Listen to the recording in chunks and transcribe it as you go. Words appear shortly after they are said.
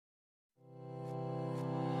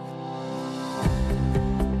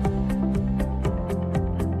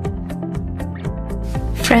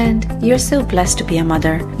Friend, you're so blessed to be a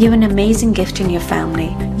mother. You have an amazing gift in your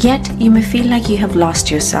family. Yet, you may feel like you have lost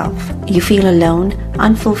yourself. You feel alone,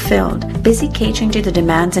 unfulfilled, busy catering to the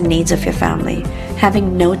demands and needs of your family,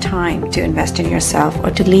 having no time to invest in yourself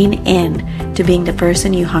or to lean in to being the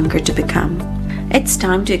person you hunger to become. It's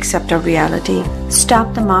time to accept our reality,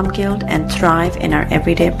 stop the mom guilt, and thrive in our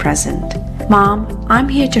everyday present. Mom, I'm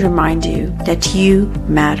here to remind you that you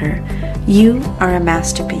matter. You are a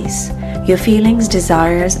masterpiece. Your feelings,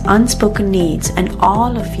 desires, unspoken needs, and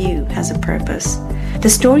all of you has a purpose.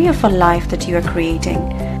 The story of a life that you are creating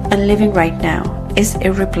and living right now is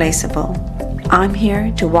irreplaceable. I'm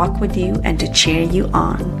here to walk with you and to cheer you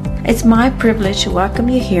on. It's my privilege to welcome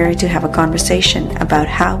you here to have a conversation about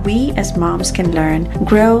how we as moms can learn,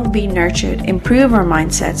 grow, be nurtured, improve our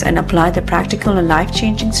mindsets, and apply the practical and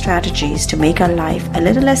life-changing strategies to make our life a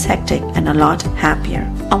little less hectic and a lot happier.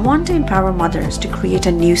 I want to empower mothers to create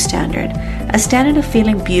a new standard, a standard of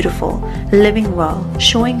feeling beautiful, living well,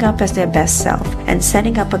 showing up as their best self, and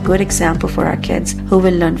setting up a good example for our kids who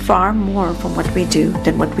will learn far more from what we do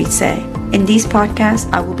than what we say. In these podcasts,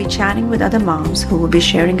 I will be chatting with other moms who will be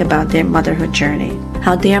sharing about their motherhood journey,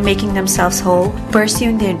 how they are making themselves whole,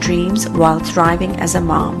 pursuing their dreams while thriving as a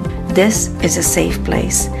mom. This is a safe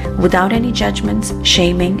place, without any judgments,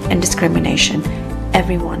 shaming, and discrimination.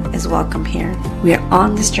 Everyone is welcome here. We are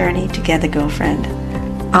on this journey together, girlfriend.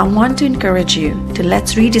 I want to encourage you to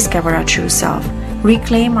let's rediscover our true self,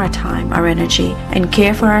 reclaim our time, our energy, and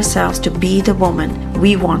care for ourselves to be the woman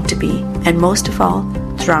we want to be, and most of all,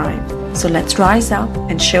 thrive. So let's rise up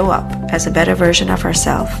and show up as a better version of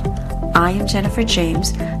ourselves. I am Jennifer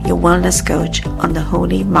James, your wellness coach on the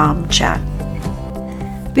Holy Mom Chat.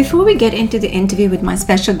 Before we get into the interview with my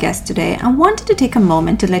special guest today, I wanted to take a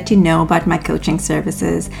moment to let you know about my coaching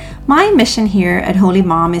services. My mission here at Holy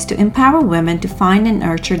Mom is to empower women to find and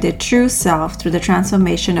nurture their true self through the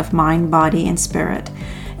transformation of mind, body, and spirit.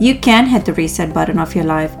 You can hit the reset button of your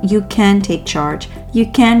life. You can take charge. You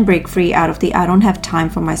can break free out of the I don't have time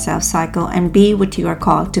for myself cycle and be what you are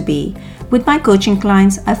called to be. With my coaching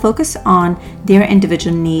clients, I focus on their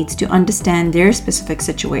individual needs to understand their specific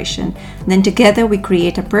situation. Then together we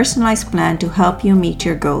create a personalized plan to help you meet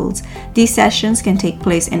your goals. These sessions can take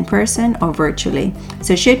place in person or virtually.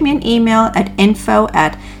 So shoot me an email at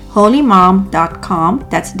info@holymom.com,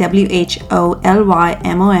 that's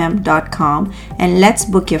WHOLYMOM.com, and let's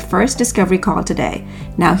book your first discovery call today.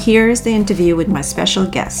 Now here's the interview with my special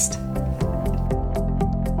guest.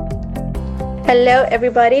 Hello,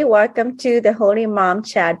 everybody. Welcome to the Holy Mom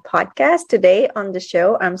Chat podcast. Today on the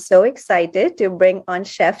show, I'm so excited to bring on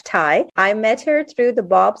Chef Ty. I met her through the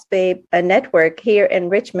Bob's Babe network here in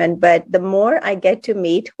Richmond, but the more I get to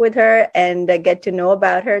meet with her and get to know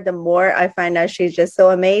about her, the more I find out she's just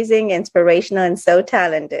so amazing, inspirational, and so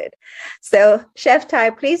talented. So, Chef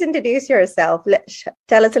Ty, please introduce yourself.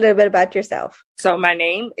 Tell us a little bit about yourself. So my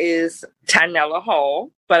name is Tynella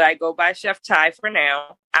Hall, but I go by Chef Ty for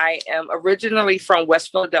now. I am originally from West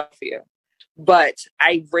Philadelphia, but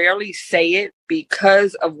I rarely say it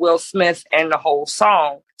because of Will Smith and the whole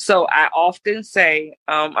song. So I often say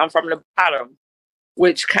I'm from the bottom,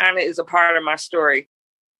 which kind of is a part of my story.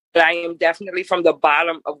 But I am definitely from the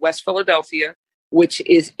bottom of West Philadelphia, which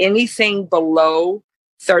is anything below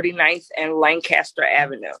 39th and Lancaster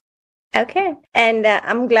Avenue. Okay. And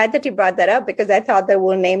I'm glad that you brought that up because I thought that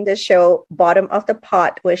we'll name the show Bottom of the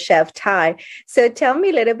Pot with Chef Ty. So tell me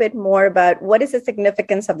a little bit more about what is the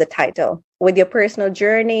significance of the title with your personal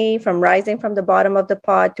journey from rising from the bottom of the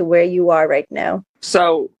pot to where you are right now.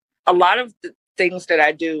 So a lot of the things that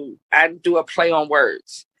I do a play on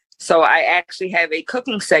words. So I actually have a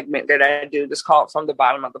cooking segment that I do that's called From the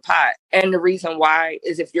Bottom of the Pot. And the reason why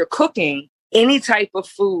is if you're cooking any type of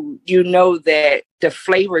food, you know that the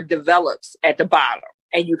flavor develops at the bottom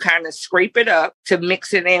and you kind of scrape it up to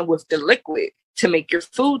mix it in with the liquid to make your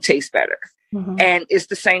food taste better. Mm-hmm. And it's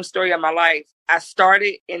the same story of my life. I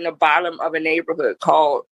started in the bottom of a neighborhood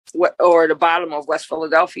the bottom of West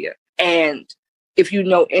Philadelphia. And if you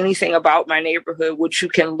know anything about my neighborhood, which you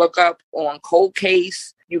can look up on Cold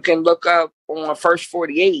Case, you can look up on First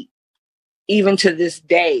 48, even to this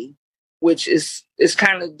day, which is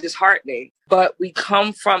kind of disheartening. But we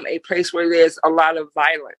come from a place where there's a lot of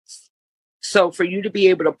violence. So for you to be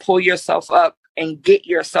able to pull yourself up and get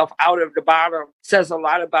yourself out of the bottom says a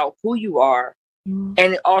lot about who you are. Mm.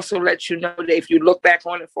 And it also lets you know that if you look back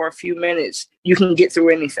on it for a few minutes, you can get through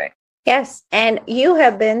anything. Yes. And you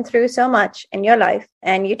have been through so much in your life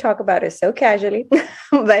and you talk about it so casually,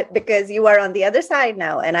 but because you are on the other side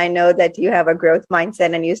now. And I know that you have a growth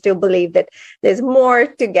mindset and you still believe that there's more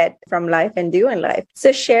to get from life and do in life.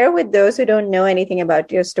 So share with those who don't know anything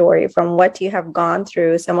about your story, from what you have gone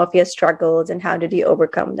through, some of your struggles, and how did you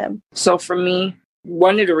overcome them? So for me,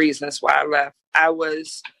 one of the reasons why I left, I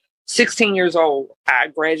was 16 years old. I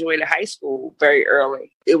graduated high school very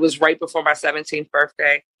early. It was right before my 17th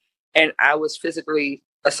birthday, and I was physically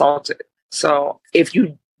assaulted. So if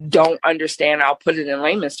you don't understand, I'll put it in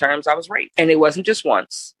layman's terms, I was raped. And it wasn't just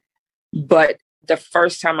once, but the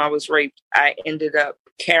first time I was raped, I ended up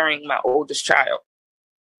carrying my oldest child.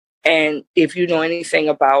 And if you know anything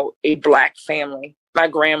about a Black family, my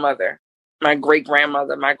grandmother, my great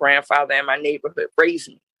grandmother, my grandfather, and my neighborhood raised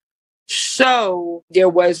me. So there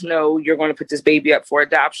was no, you're going to put this baby up for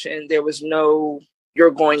adoption. There was no, you're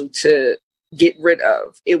going to get rid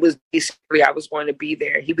of. It was basically, I was going to be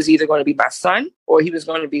there. He was either going to be my son or he was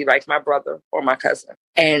going to be like my brother or my cousin.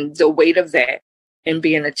 And the weight of that and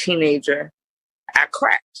being a teenager, I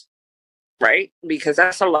cracked, right? Because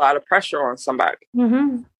that's a lot of pressure on somebody.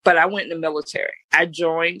 Mm-hmm. But I went in the military. I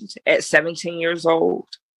joined at 17 years old.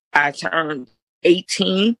 I turned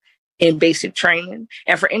 18 in basic training.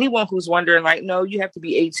 And for anyone who's wondering, like, no, you have to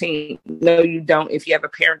be 18. No, you don't, if you have a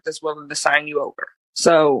parent that's willing to sign you over.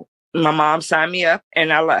 So my mom signed me up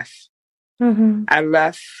and I left. Mm-hmm. I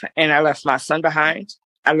left and I left my son behind.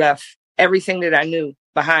 I left everything that I knew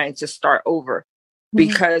behind to start over. Mm-hmm.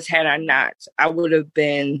 Because had I not, I would have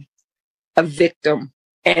been a victim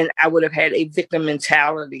and I would have had a victim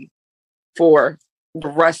mentality for the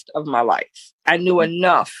rest of my life. I knew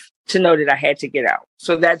enough to know that I had to get out.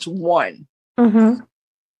 So that's one. Mm-hmm.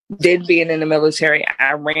 Then being in the military,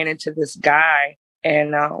 I ran into this guy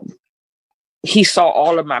and he saw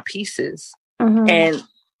all of my pieces. Mm-hmm. And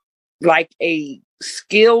like a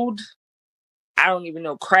skilled, I don't even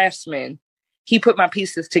know, craftsman, he put my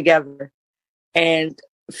pieces together. And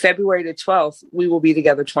February the 12th, we will be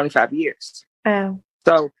together 25 years. Wow.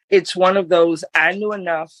 So it's one of those, I knew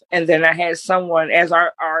enough. And then I had someone, as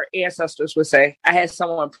our ancestors would say, I had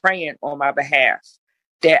someone praying on my behalf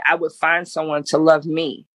that I would find someone to love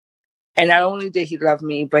me. And not only did he love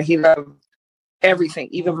me, but he loved everything,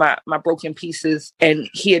 even my broken pieces. And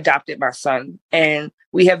he adopted my son. And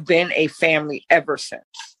we have been a family ever since,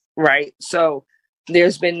 right? So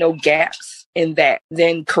there's been no gaps in that.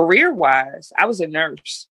 Then career-wise, I was a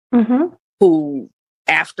nurse who,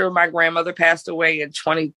 after my grandmother passed away in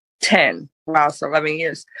 2010, wow, it's 11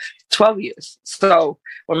 years, 12 years. So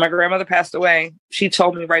when my grandmother passed away, she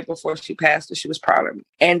told me right before she passed that she was proud of me.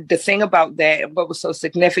 And the thing about that, and what was so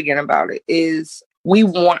significant about it, is we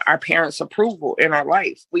want our parents' approval in our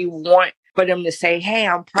life. We want for them to say, hey,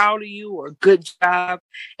 I'm proud of you, or good job.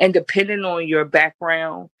 And depending on your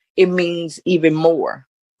background, it means even more,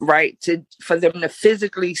 right? For them to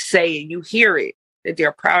physically say, and you hear it, that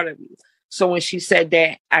they're proud of you. So when she said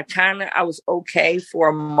that, I was okay for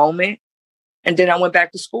a moment. And then I went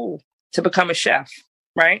back to school to become a chef,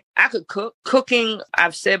 right? I could cook. Cooking,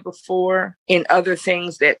 I've said before in other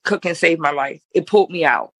things, that cooking saved my life. It pulled me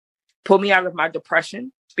out of my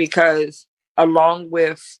depression, because along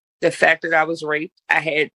with the fact that I was raped, I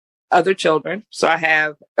had other children. So I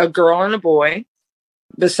have a girl and a boy.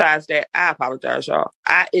 Besides that, I apologize, y'all.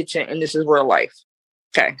 I itching, and this is real life.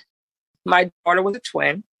 Okay. My daughter was a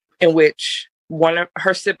twin, in which one of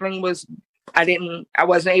her sibling was, I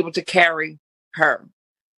wasn't able to carry her.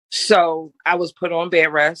 So I was put on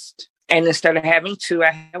bed rest. And instead of having two,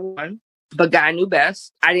 I had one. But God knew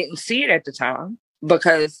best. I didn't see it at the time,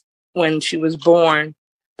 because when she was born,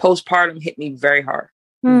 postpartum hit me very hard,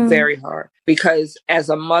 very hard. Because as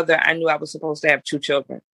a mother, I knew I was supposed to have two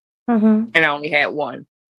children. And I only had one.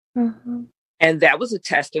 And that was a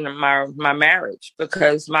test in my marriage,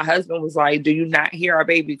 because my husband was like, do you not hear our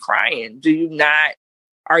baby crying?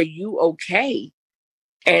 Are you okay?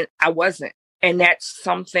 And I wasn't. And that's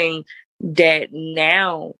something that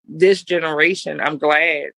now this generation, I'm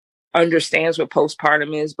glad, understands what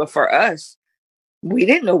postpartum is. But for us, we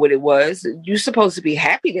didn't know what it was. You're supposed to be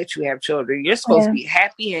happy that you have children. You're supposed to be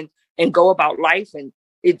happy and go about life. And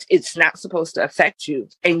it's not supposed to affect you.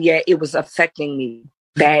 And yet it was affecting me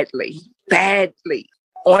badly.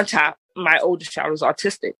 On top, my oldest child is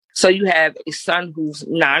autistic. So you have a son who's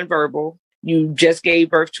nonverbal. You just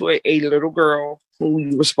gave birth to a little girl who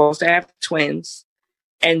you were supposed to have twins.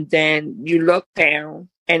 And then you look down,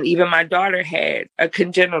 and even my daughter had a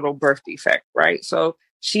congenital birth defect, right? So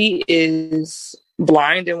she is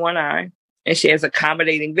blind in one eye and she has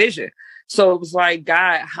accommodating vision. So it was like,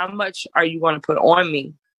 God, how much are you going to put on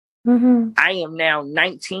me I am now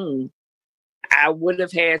 19. I would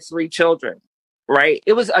have had 3 children, right?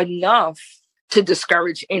 It was enough to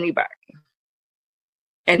discourage anybody.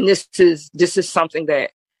 And this is something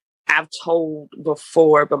that I've told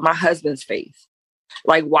before, but my husband's faith,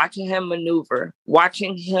 like watching him maneuver,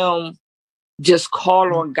 watching him just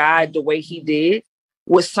call on God the way he did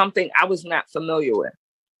was something I was not familiar with.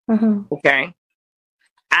 Okay.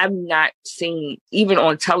 I've not seen, even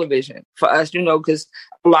on television for us, because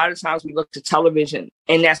a lot of times we look to television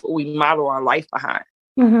and that's what we model our life behind.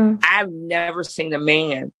 I've never seen a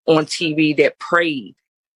man on TV that prayed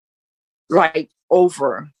like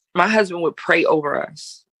over. My husband would pray over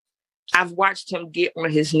us. I've watched him get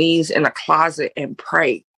on his knees in a closet and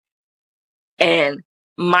pray. And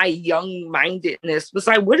my young-mindedness was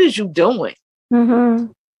like, what is you doing?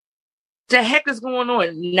 The heck is going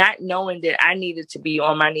on? Not knowing that I needed to be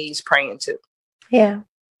on my knees praying too. Yeah.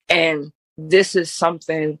 And this is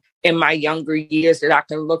something in my younger years that I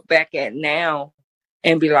can look back at now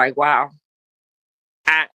and be like, wow,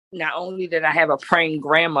 not only did I have a praying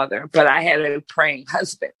grandmother, but I had a praying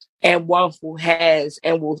husband and one who has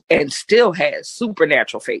and still has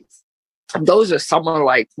supernatural faith. Those are some of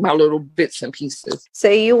like my little bits and pieces. So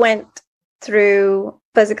you went through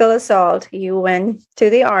physical assault, you went to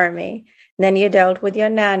the army, then you dealt with your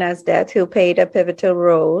nana's death, who played a pivotal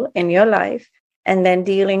role in your life, and then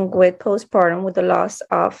dealing with postpartum with the loss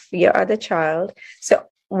of your other child. So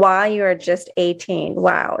while you're just 18,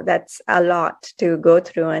 wow, that's a lot to go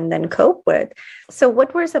through and then cope with. So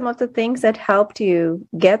what were some of the things that helped you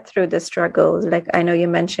get through the struggles? Like, I know you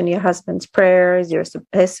mentioned your husband's prayers,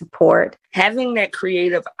 his support. Having that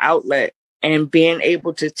creative outlet and being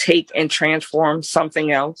able to take and transform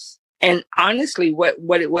something else. And honestly,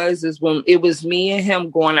 what it was is when it was me and him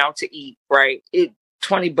going out to eat, right?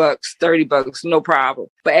 $20, $30, no problem.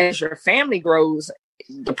 But as your family grows,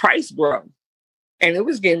 the price grows. And it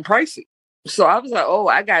was getting pricey. So I was like, oh,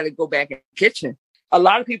 I got to go back in the kitchen. A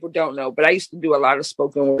lot of people don't know, but I used to do a lot of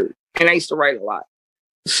spoken word and I used to write a lot.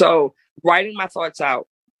 So writing my thoughts out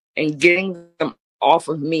and getting them off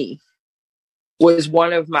of me was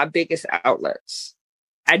one of my biggest outlets.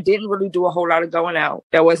 I didn't really do a whole lot of going out.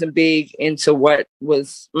 That wasn't big into what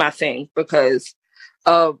was my thing because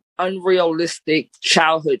of unrealistic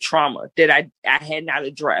childhood trauma that I had not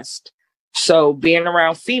addressed. So being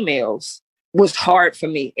around females was hard for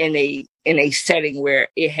me in a setting where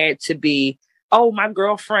it had to be, oh, my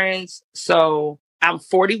girlfriends. So I'm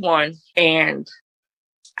 41 and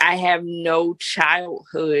I have no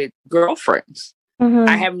childhood girlfriends.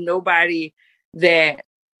 I have nobody that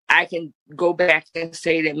I can go back and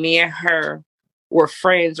say that me and her were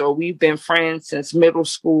friends or we've been friends since middle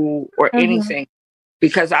school or anything,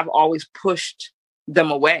 because I've always pushed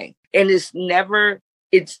them away. And it's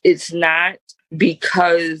not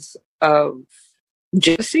because of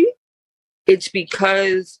jealousy. It's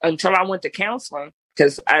because until I went to counseling,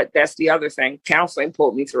 because that's the other thing, counseling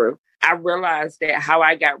pulled me through. I realized that how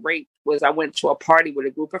I got raped was I went to a party with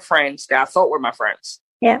a group of friends that I thought were my friends.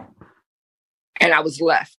 Yeah. And I was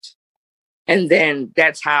left. And then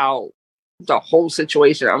that's how the whole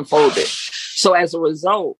situation unfolded. So as a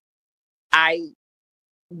result, I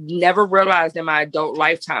never realized in my adult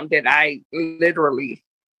lifetime that I literally,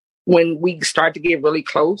 when we start to get really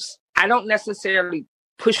close, I don't necessarily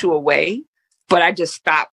push you away, but I just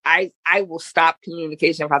stop. I will stop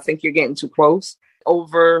communication if I think you're getting too close.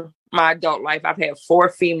 Over my adult life, I've had 4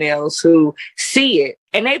 females who see it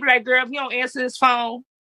and they be like, girl, if you don't answer this phone,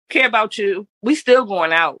 care about you, we still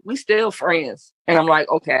going out. We still friends. And I'm like,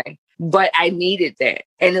 okay. But I needed that.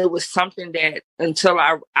 And it was something that until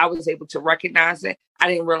I was able to recognize it, I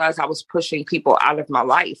didn't realize I was pushing people out of my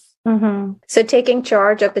life. So taking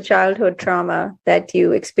charge of the childhood trauma that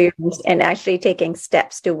you experienced and actually taking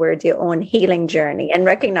steps towards your own healing journey and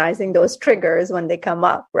recognizing those triggers when they come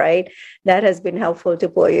up, right? That has been helpful to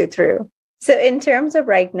pull you through. So in terms of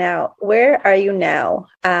right now, where are you now?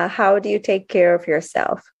 How do you take care of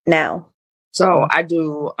yourself now? So I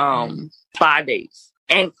do spa days.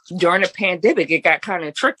 And during the pandemic, it got kind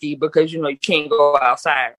of tricky because, you can't go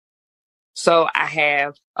outside. So I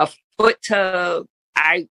have a foot tub.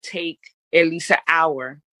 I take at least an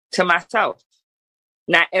hour to myself.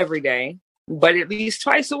 Not every day, but at least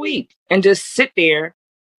twice a week. And just sit there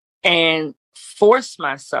and force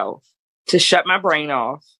myself to shut my brain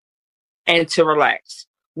off and to relax,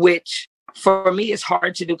 which for me is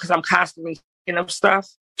hard to do because I'm constantly thinking of stuff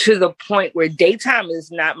to the point where daytime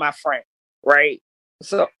is not my friend, right?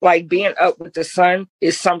 So like being up with the sun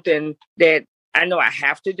is something that I know I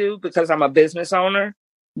have to do because I'm a business owner,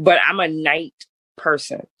 but I'm a night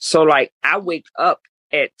person. So like I wake up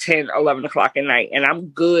at 10, 11 o'clock at night. And I'm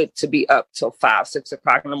good to be up till 5, 6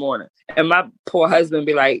 o'clock in the morning. And my poor husband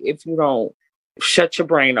be like, if you don't shut your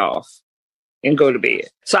brain off and go to bed.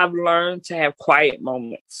 So I've learned to have quiet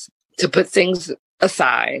moments, to put things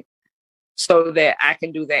aside so that I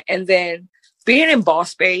can do that. And then being in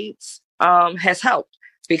Boss Babes has helped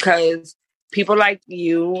because people like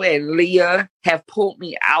you and Leah have pulled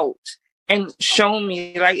me out and shown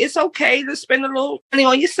me like it's okay to spend a little money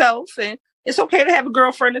on yourself, and it's okay to have a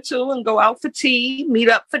girlfriend or two and go out for tea, meet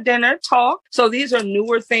up for dinner, talk. So these are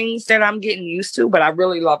newer things that I'm getting used to, but I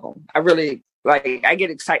really love them. I really I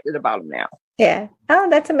get excited about them now. Yeah. Oh,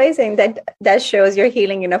 that's amazing. That shows you're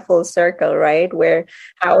healing in a full circle, right? Where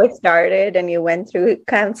how it started and you went through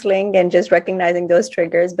counseling and just recognizing those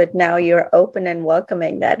triggers, but now you're open and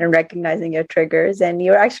welcoming that and recognizing your triggers and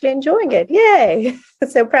you're actually enjoying it. Yay.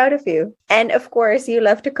 So proud of you. And of course, you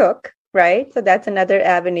love to cook, right? So that's another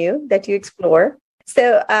avenue that you explore.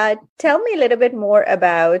 So tell me a little bit more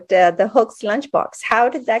about the Hooks Lunchbox. How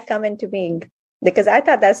did that come into being? Because I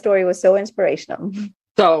thought that story was so inspirational.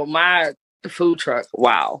 So my food truck,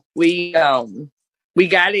 wow. We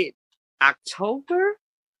got it October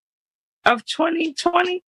of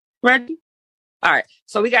 2020, Reggie? All right.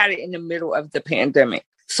 So we got it in the middle of the pandemic.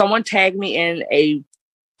 Someone tagged me in a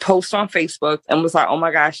post on Facebook and was like, oh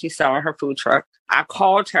my gosh, she's selling her food truck. I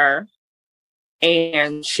called her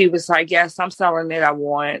and she was like, yes, I'm selling it. I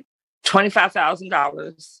want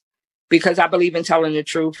 $25,000 because I believe in telling the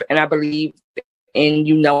truth and I believe in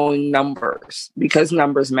you knowing numbers because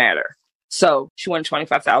numbers matter. So she wanted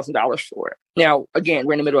 $25,000 for it. Now, again,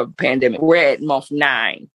 we're in the middle of a pandemic. We're at month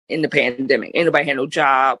 9 in the pandemic. Ain't nobody had no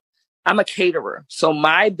job. I'm a caterer. So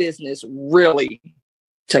my business really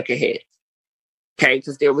took a hit. Okay.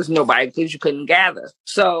 Because there was nobody because you couldn't gather.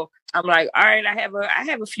 So I'm like, all right, I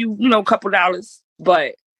have a few, couple dollars,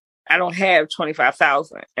 but I don't have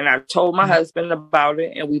 25,000. And I told my husband about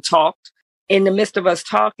it and we talked. In the midst of us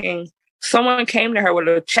talking, someone came to her with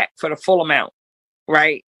a check for the full amount,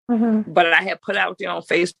 right? Mm-hmm. But I had put out there on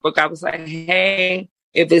Facebook, I was like, hey,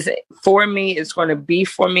 if it's for me, it's going to be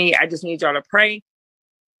for me. I just need y'all to pray.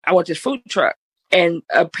 I want this food truck. And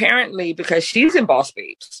apparently, because she's in Boss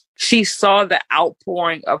Babes, she saw the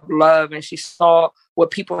outpouring of love and she saw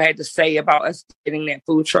what people had to say about us getting that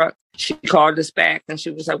food truck. She called us back and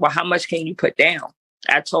she was like, well, how much can you put down?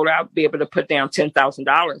 I told her I'd be able to put down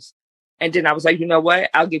 $10,000. And then I was like, you know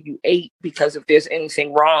what? I'll give you 8 because if there's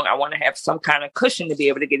anything wrong, I want to have some kind of cushion to be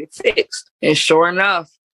able to get it fixed. And sure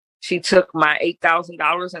enough, she took my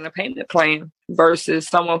 $8,000 in a payment plan versus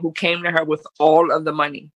someone who came to her with all of the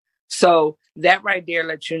money. So that right there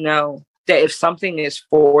lets you know that if something is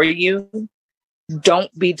for you,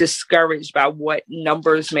 don't be discouraged by what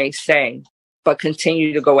numbers may say, but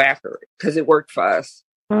continue to go after it because it worked for us.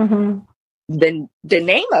 Mm-hmm. Then the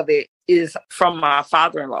name of it is from my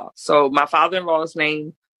father-in-law. So my father-in-law's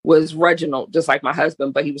name was Reginald, just like my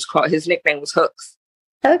husband, but his nickname was Hooks.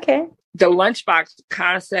 Okay. The lunchbox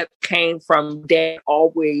concept came from Dad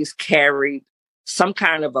always carried some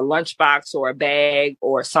kind of a lunchbox or a bag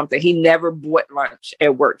or something. He never bought lunch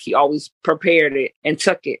at work. He always prepared it and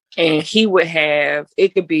took it. And he would have,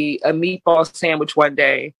 it could be a meatball sandwich one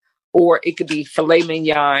day, or it could be filet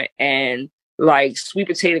mignon and like sweet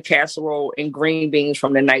potato casserole and green beans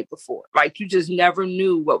from the night before. Like you just never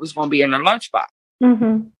knew what was going to be in the lunchbox.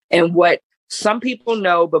 Mm-hmm. And what some people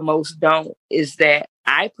know, but most don't, is that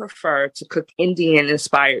I prefer to cook Indian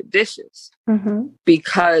inspired dishes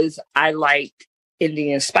because I like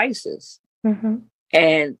Indian spices. Mm-hmm.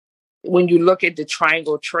 And when you look at the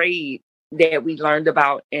triangle trade that we learned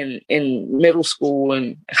about in middle school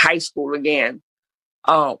and high school again,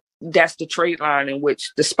 that's the trade line in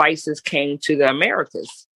which the spices came to the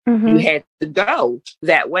Americas. Mm-hmm. You had to go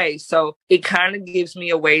that way. So it kind of gives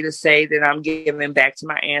me a way to say that I'm giving back to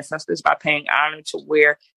my ancestors by paying honor to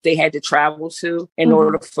where they had to travel to in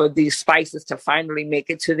order for these spices to finally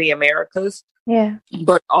make it to the Americas. Yeah.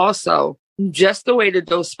 But also just the way that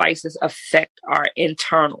those spices affect our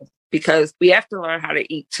internal, because we have to learn how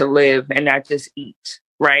to eat to live and not just eat,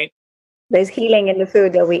 right? There's healing in the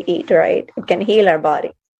food that we eat, right? It can heal our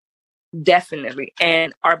body. Definitely.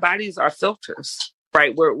 And our bodies are filters,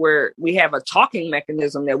 right? We have a talking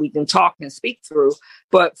mechanism that we can talk and speak through.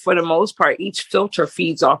 But for the most part, each filter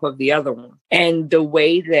feeds off of the other one. And the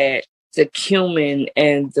way that the cumin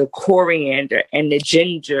and the coriander and the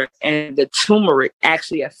ginger and the turmeric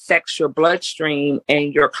actually affects your bloodstream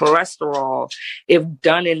and your cholesterol, if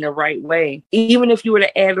done in the right way, even if you were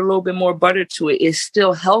to add a little bit more butter to it, it's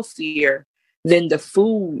still healthier than the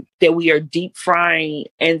food that we are deep frying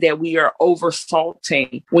and that we are over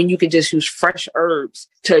salting when you can just use fresh herbs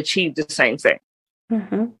to achieve the same thing.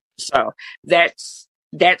 Mm-hmm. So that's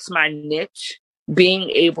my niche, being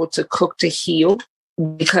able to cook to heal,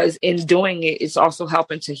 because in doing it, it's also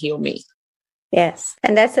helping to heal me. Yes.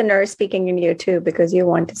 And that's a nurse speaking in you too, because you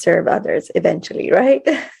want to serve others eventually, right?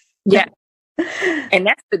 Yeah. And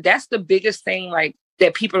that's the biggest thing, like,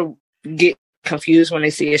 that people get confused when they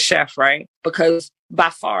see a chef, right? Because by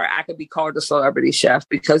far I could be called a celebrity chef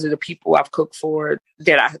because of the people I've cooked for,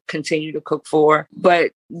 that I continue to cook for.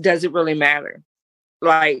 But does it really matter?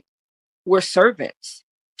 Like, we're servants.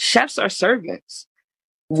 Chefs are servants.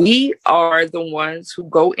 We are the ones who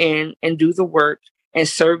go in and do the work and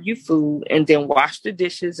serve you food and then wash the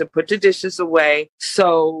dishes and put the dishes away.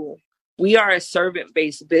 So we are a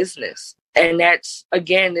servant-based business. And that's,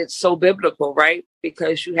 again, it's so biblical, right?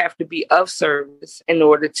 Because you have to be of service in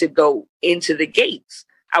order to go into the gates.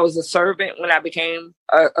 I was a servant when I became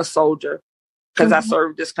a soldier, because I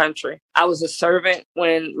served this country. I was a servant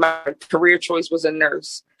when my career choice was a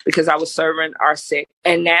nurse, because I was serving our sick.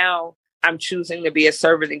 And now I'm choosing to be a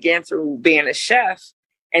servant again through being a chef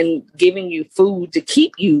and giving you food to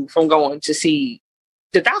keep you from going to see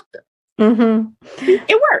the doctor. Mm-hmm.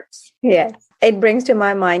 It works. Yes. It brings to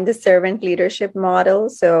my mind the servant leadership model.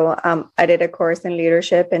 So I did a course in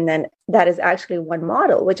leadership, and then that is actually one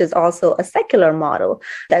model, which is also a secular model.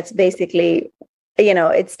 That's basically,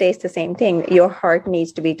 it stays the same thing. Your heart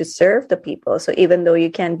needs to be to serve the people. So even though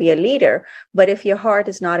you can be a leader, but if your heart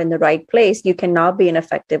is not in the right place, you cannot be an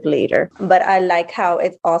effective leader. But I like how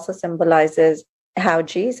it also symbolizes how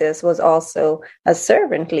Jesus was also a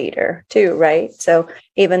servant leader too, right? So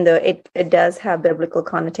even though it does have biblical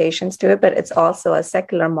connotations to it, but it's also a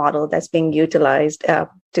secular model that's being utilized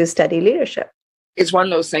to study leadership. It's one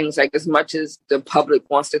of those things, like, as much as the public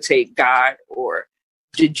wants to take God or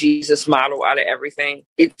the Jesus model out of everything,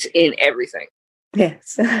 it's in everything.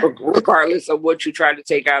 Yes. Regardless of what you try to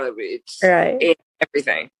take out of it, it's right. in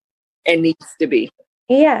everything. It needs to be.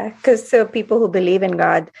 Yeah, because so people who believe in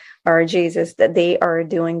God or Jesus, that they are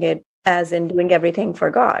doing it as in doing everything for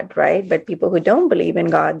God, right? But people who don't believe in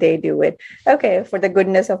God, they do it, for the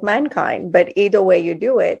goodness of mankind. But either way you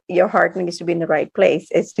do it, your heart needs to be in the right place.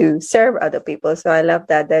 It's to serve other people. So I love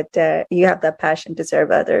that you have that passion to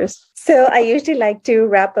serve others. So I usually like to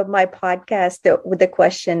wrap up my podcast with the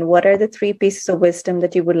question, what are the 3 pieces of wisdom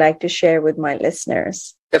that you would like to share with my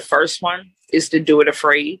listeners? The first one is to do it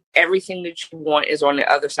afraid. Everything that you want is on the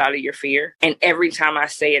other side of your fear. And every time I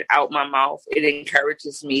say it out my mouth, it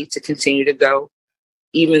encourages me to continue to go,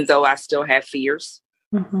 even though I still have fears.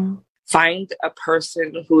 Mm-hmm. Find a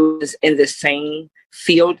person who is in the same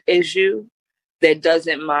field as you that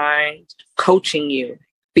doesn't mind coaching you,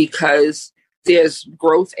 because there's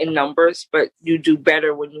growth in numbers, but you do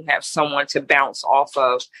better when you have someone to bounce off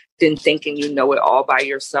of than thinking you know it all by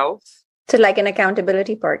yourself. So like an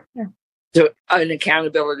accountability partner. An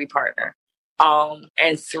accountability partner.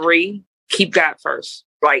 And 3, keep God first.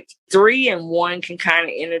 Like 3 and 1 can kind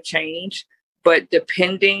of interchange, but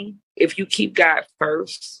depending, if you keep God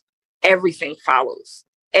first, everything follows.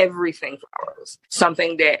 Everything follows.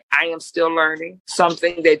 Something that I am still learning,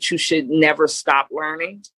 something that you should never stop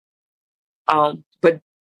learning. But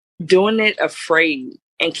doing it afraid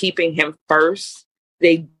and keeping Him first,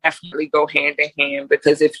 they definitely go hand in hand,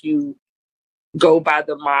 because if you go by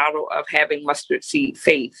the model of having mustard seed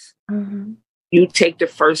faith, mm-hmm. you take the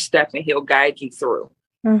first step and He'll guide you through.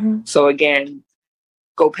 Mm-hmm. So again,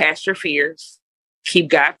 go past your fears, keep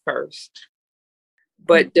God first.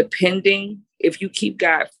 But depending, if you keep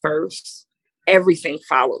God first, everything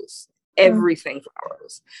follows. Everything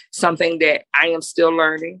follows. Something that I am still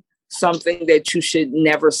learning, something that you should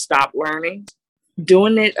never stop learning.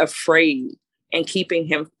 Doing it afraid and keeping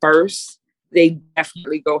Him first, they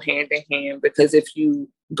definitely go hand in hand, because if you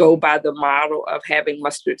go by the model of having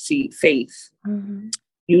mustard seed faith, mm-hmm.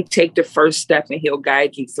 you take the first step and He'll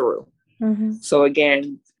guide you through. Mm-hmm. So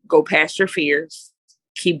again, go past your fears,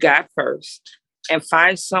 keep God first, and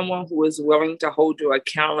find someone who is willing to hold you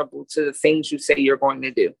accountable to the things you say you're going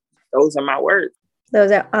to do. Those are my words.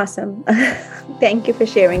 Those are awesome. Thank you for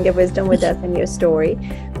sharing your wisdom with us and your story,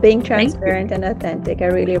 being transparent and authentic. I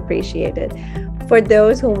really appreciate it. For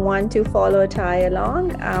those who want to follow Ty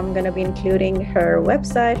along, I'm going to be including her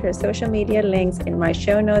website, her social media links in my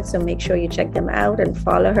show notes. So make sure you check them out and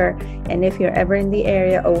follow her. And if you're ever in the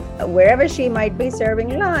area or wherever she might be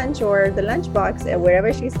serving lunch or the lunchbox,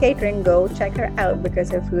 wherever she's catering, go check her out, because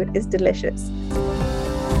her food is delicious.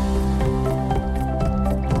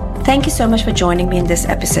 Thank you so much for joining me in this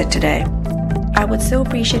episode today. I would so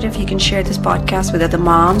appreciate if you can share this podcast with other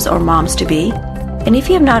moms or moms-to-be. And if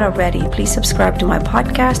you have not already, please subscribe to my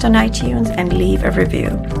podcast on iTunes and leave a review.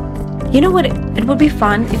 You know what? It would be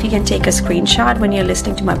fun if you can take a screenshot when you're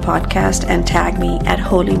listening to my podcast and tag me at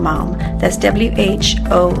Holy Mom. That's WHOLYMOM.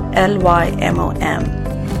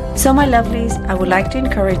 So my lovelies, I would like to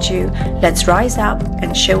encourage you, let's rise up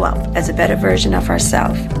and show up as a better version of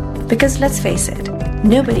ourselves. Because let's face it,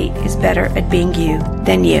 nobody is better at being you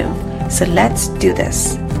than you. So let's do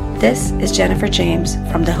this. This is Jennifer James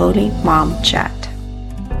from the Holy Mom Chat.